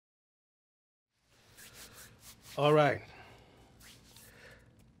All right.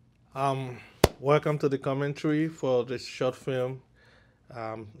 Um, Welcome to the commentary for this short film,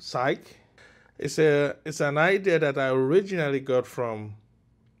 Psych. It's an idea that I originally got from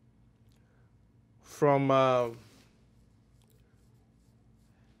a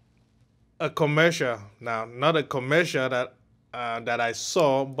commercial. Now, not a commercial that I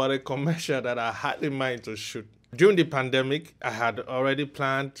saw, but a commercial that I had in mind to shoot. During the pandemic, I had already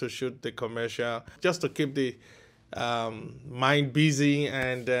planned to shoot the commercial just to keep the mind busy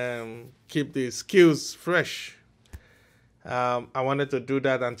and keep the skills fresh. I wanted to do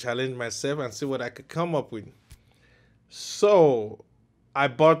that and challenge myself and see what I could come up with. So I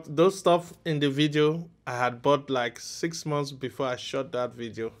bought those stuff in the video. I had bought like 6 months before I shot that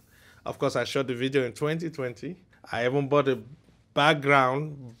video. Of course, I shot the video in 2020. I even bought a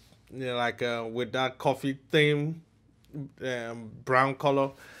background, like with that coffee theme, brown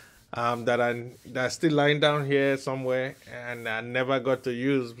color, that's still lying down here somewhere, and I never got to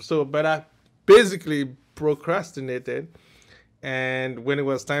use. So, but I basically procrastinated. And when it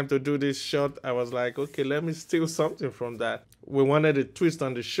was time to do this shot, I was like, okay, let me steal something from that. We wanted a twist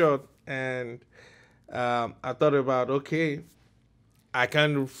on the shot, and I thought about, okay, I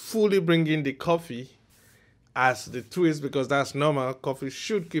can fully bring in the coffee as the twist because that's normal. Coffee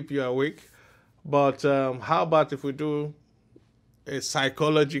should keep you awake. But how about if we do a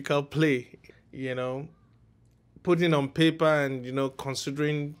psychological play, you know, putting on paper and,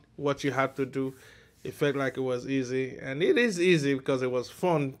 considering what you had to do, it felt like it was easy. And it is easy because it was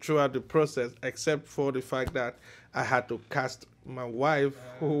fun throughout the process, except for the fact that I had to cast my wife,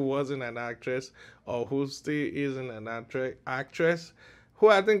 who wasn't an actress or who still isn't an actress, who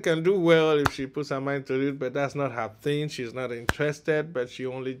I think can do well if she puts her mind to it, but that's not her thing. She's not interested, but she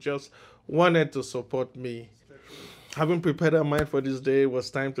only just wanted to support me. Having prepared her mind for this day, it was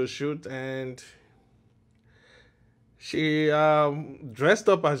time to shoot, and she dressed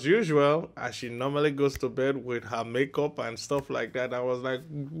up as usual, as she normally goes to bed with her makeup and stuff like that. I was like,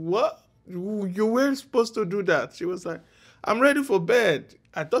 what? You weren't supposed to do that. She was like, I'm ready for bed.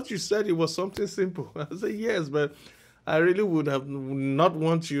 I thought you said it was something simple. I said, yes, but I really would have not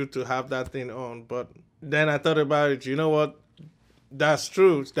want you to have that thing on. But then I thought about it. You know what? That's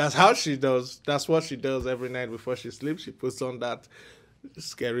true. That's how she does. That's what she does every night before she sleeps. She puts on that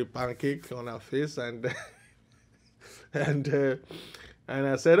scary pancake on her face, and and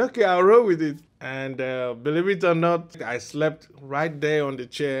I said, okay, I'll roll with it. And believe it or not, I slept right there on the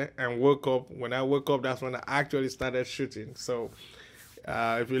chair and woke up. When I woke up, that's when I actually started shooting. So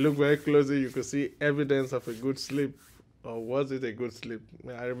if you look very closely, you could see evidence of a good sleep. Or was it a good sleep?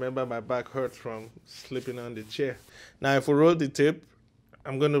 I remember my back hurt from sleeping on the chair. Now, if we roll the tape,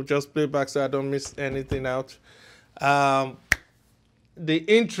 I'm going to just play back so I don't miss anything out. The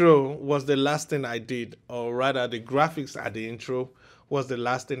intro was the last thing I did, or rather the graphics at the intro was the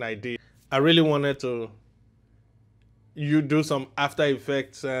last thing I did. I really wanted to do some After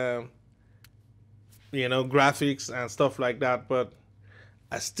Effects, graphics and stuff like that, but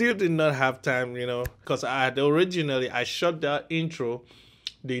I still did not have time, because I shot that intro,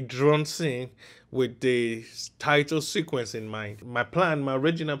 the drone scene, with the title sequence in mind. My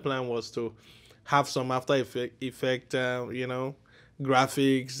original plan was to have some After Effect,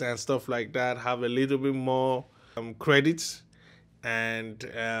 graphics and stuff like that, have a little bit more credits, and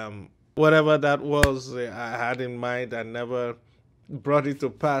whatever that was I had in mind, I never brought it to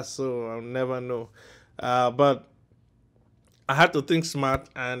pass, so I'll never know. But I had to think smart,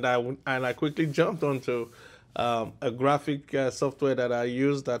 and I quickly jumped onto a graphic software that I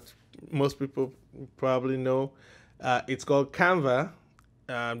use that most people probably know. It's called Canva.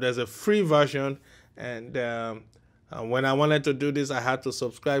 There's a free version, and when I wanted to do this, I had to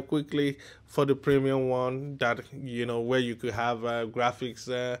subscribe quickly for the premium one that, where you could have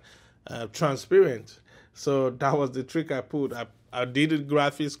graphics transparent. So that was the trick I put. I did the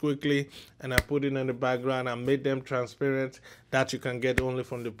graphics quickly, and I put it in the background. I made them transparent, that you can get only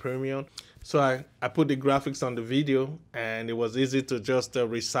from the premium. So I put the graphics on the video, and it was easy to just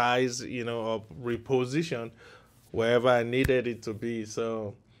resize, or reposition wherever I needed it to be.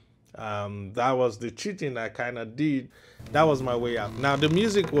 So that was the cheating I kind of did. That was my way out. Now, the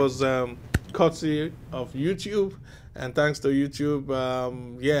music was courtesy of YouTube, and thanks to YouTube,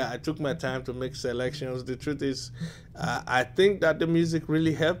 I took my time to make selections. The truth is, I think that the music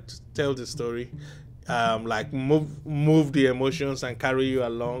really helped tell the story, like move the emotions and carry you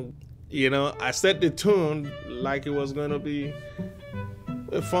along. I set the tone like it was going to be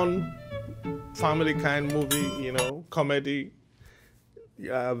a fun family kind movie, comedy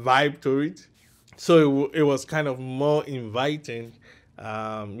vibe to it. So it was kind of more inviting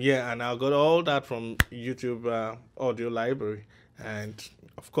Yeah, and I got all that from YouTube audio library. And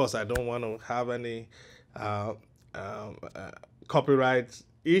of course, I don't want to have any uh, copyright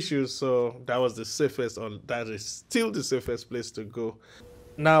issues, so that was the safest, or that is still the safest place to go.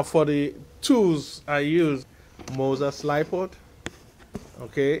 Now, for the tools I use, Moses Lipod.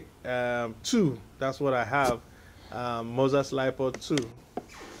 Okay, two. That's what I have. Moses Lipod 2. I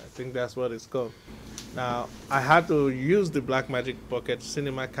think that's what it's called. Now, I had to use the Blackmagic Pocket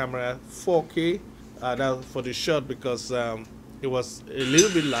Cinema Camera 4K that for the shot because it was a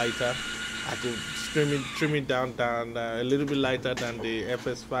little bit lighter. I could trim it down a little bit lighter than the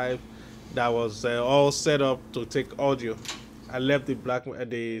FS5 that was all set up to take audio. I left the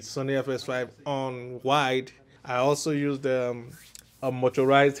Sony FS5 on wide. I also used a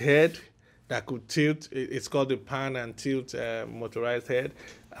motorized head that could tilt. It's called the pan and tilt motorized head.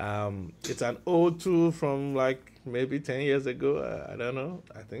 It's an old tool from like maybe 10 years ago. I don't know.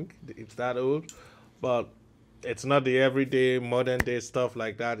 I think it's that old, but it's not the everyday modern day stuff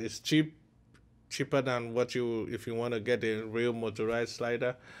like that. It's cheaper than what if you want to get a real motorized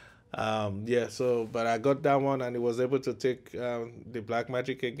slider. Yeah, so but I got that one and it was able to take the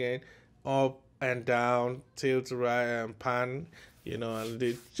Blackmagic again, up and down, tilt, right, and pan,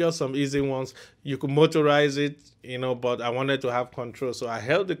 and just some easy ones. You could motorize it, but I wanted to have control. So I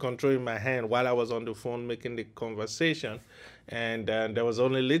held the control in my hand while I was on the phone making the conversation. And there was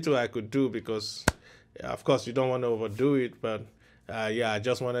only little I could do because, of course, you don't want to overdo it. But, yeah, I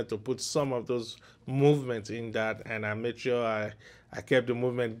just wanted to put some of those movements in that. And I made sure I kept the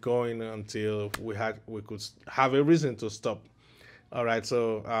movement going until we could have a reason to stop. All right,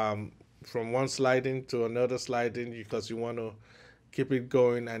 so from one sliding to another sliding because you want to keep it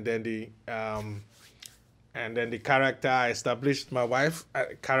going, and then the character, I established my wife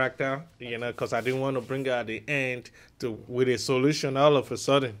character, because I didn't want to bring her at the end with a solution all of a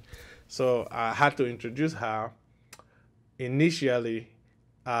sudden. So I had to introduce her initially,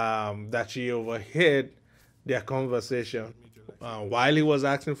 that she overheard their conversation. While he was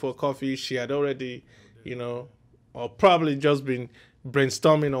asking for coffee, she had already, or probably just been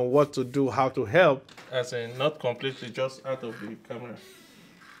brainstorming on what to do, how to help. As in, not completely, just out of the camera.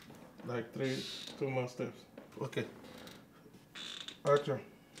 Like 2 more steps. Okay. Action.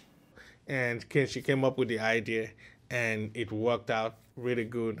 And she came up with the idea, and it worked out really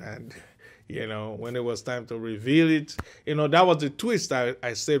good. And, when it was time to reveal it, that was the twist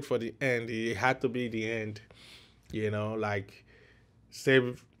I saved for the end. It had to be the end, like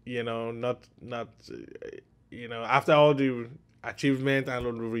save, not, after all the achievement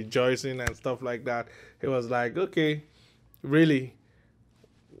and rejoicing and stuff like that, it was like, okay, really,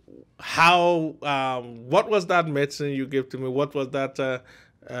 how what was that medicine you gave to me? What was that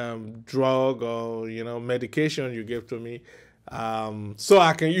drug or medication you gave to me, so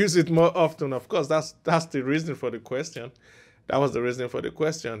I can use it more often? Of course, that's the reason for the question. That was the reason for the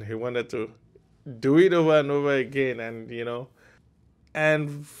question. He wanted to do it over and over again,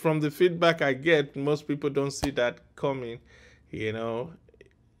 and from the feedback I get, most people don't see that coming. Even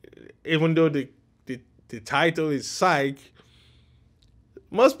though the title is Psych,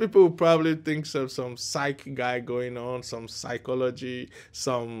 most people will probably think of some psych guy going on, some psychology,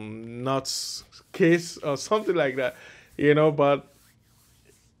 some nuts case or something like that, but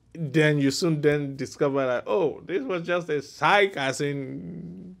then you soon then discover that, oh, this was just a psych, as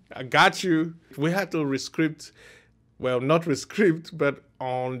in, I got you. We had to rescript, well, not rescript, but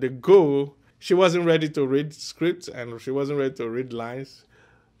on the go. She wasn't ready to read scripts and she wasn't ready to read lines.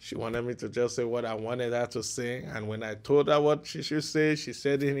 She wanted me to just say what I wanted her to say. And when I told her what she should say, she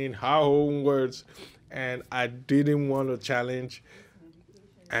said it in her own words. And I didn't want to challenge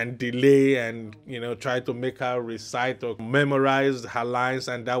and delay and, try to make her recite or memorize her lines,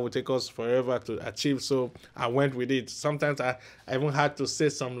 and that would take us forever to achieve. So I went with it. Sometimes I even had to say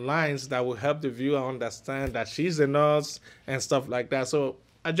some lines that would help the viewer understand that she's a nurse and stuff like that. So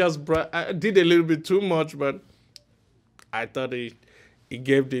I did a little bit too much, but I thought it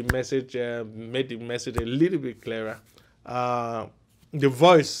gave the message, made the message a little bit clearer. The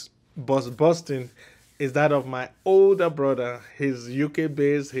voice busting is that of my older brother. He's UK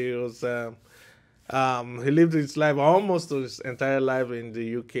based. He lived his life, almost his entire life, in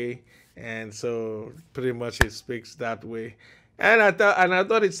the UK, and so pretty much he speaks that way. And I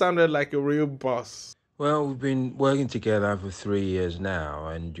thought it sounded like a real boss. Well, we've been working together for 3 years now,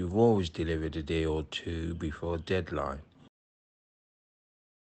 and you've always delivered a day or two before deadline.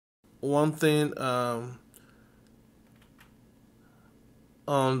 One thing, on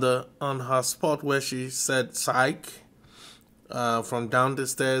her spot where she said Psych, from down the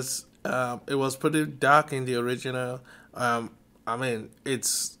stairs, it was pretty dark in the original. I I mean,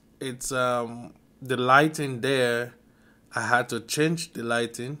 it's the lighting there. I had to change the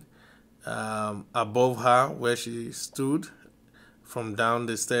lighting above her where she stood from down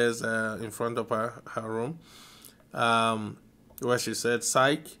the stairs in front of her room, where she said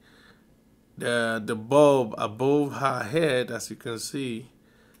psych. The bulb above her head, as you can see,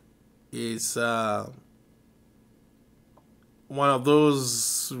 is one of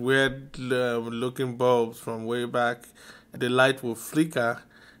those weird looking bulbs from way back. The light will flicker,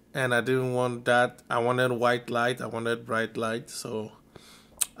 and I didn't want that. I wanted white light. I wanted bright light. So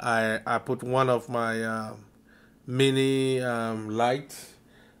I put one of my mini light.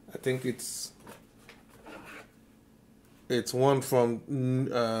 I think it's one from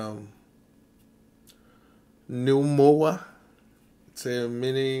New Moa. It's a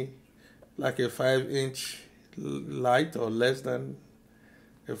mini, like a 5-inch light, or less than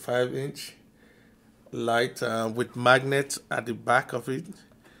a 5-inch light with magnet at the back of it.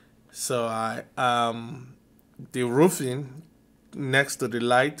 So the roofing next to the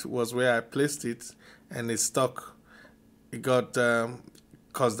light was where I placed it, and it stuck. It got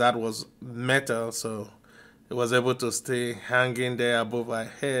because that was metal, so it was able to stay hanging there above my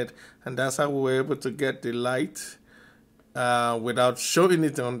head, and that's how we were able to get the light without showing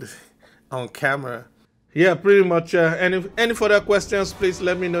it on camera. Yeah, pretty much. Any further questions, please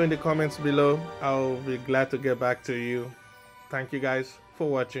let me know in the comments below. I'll be glad to get back to you. Thank you guys for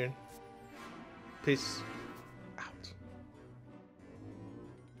watching. Peace.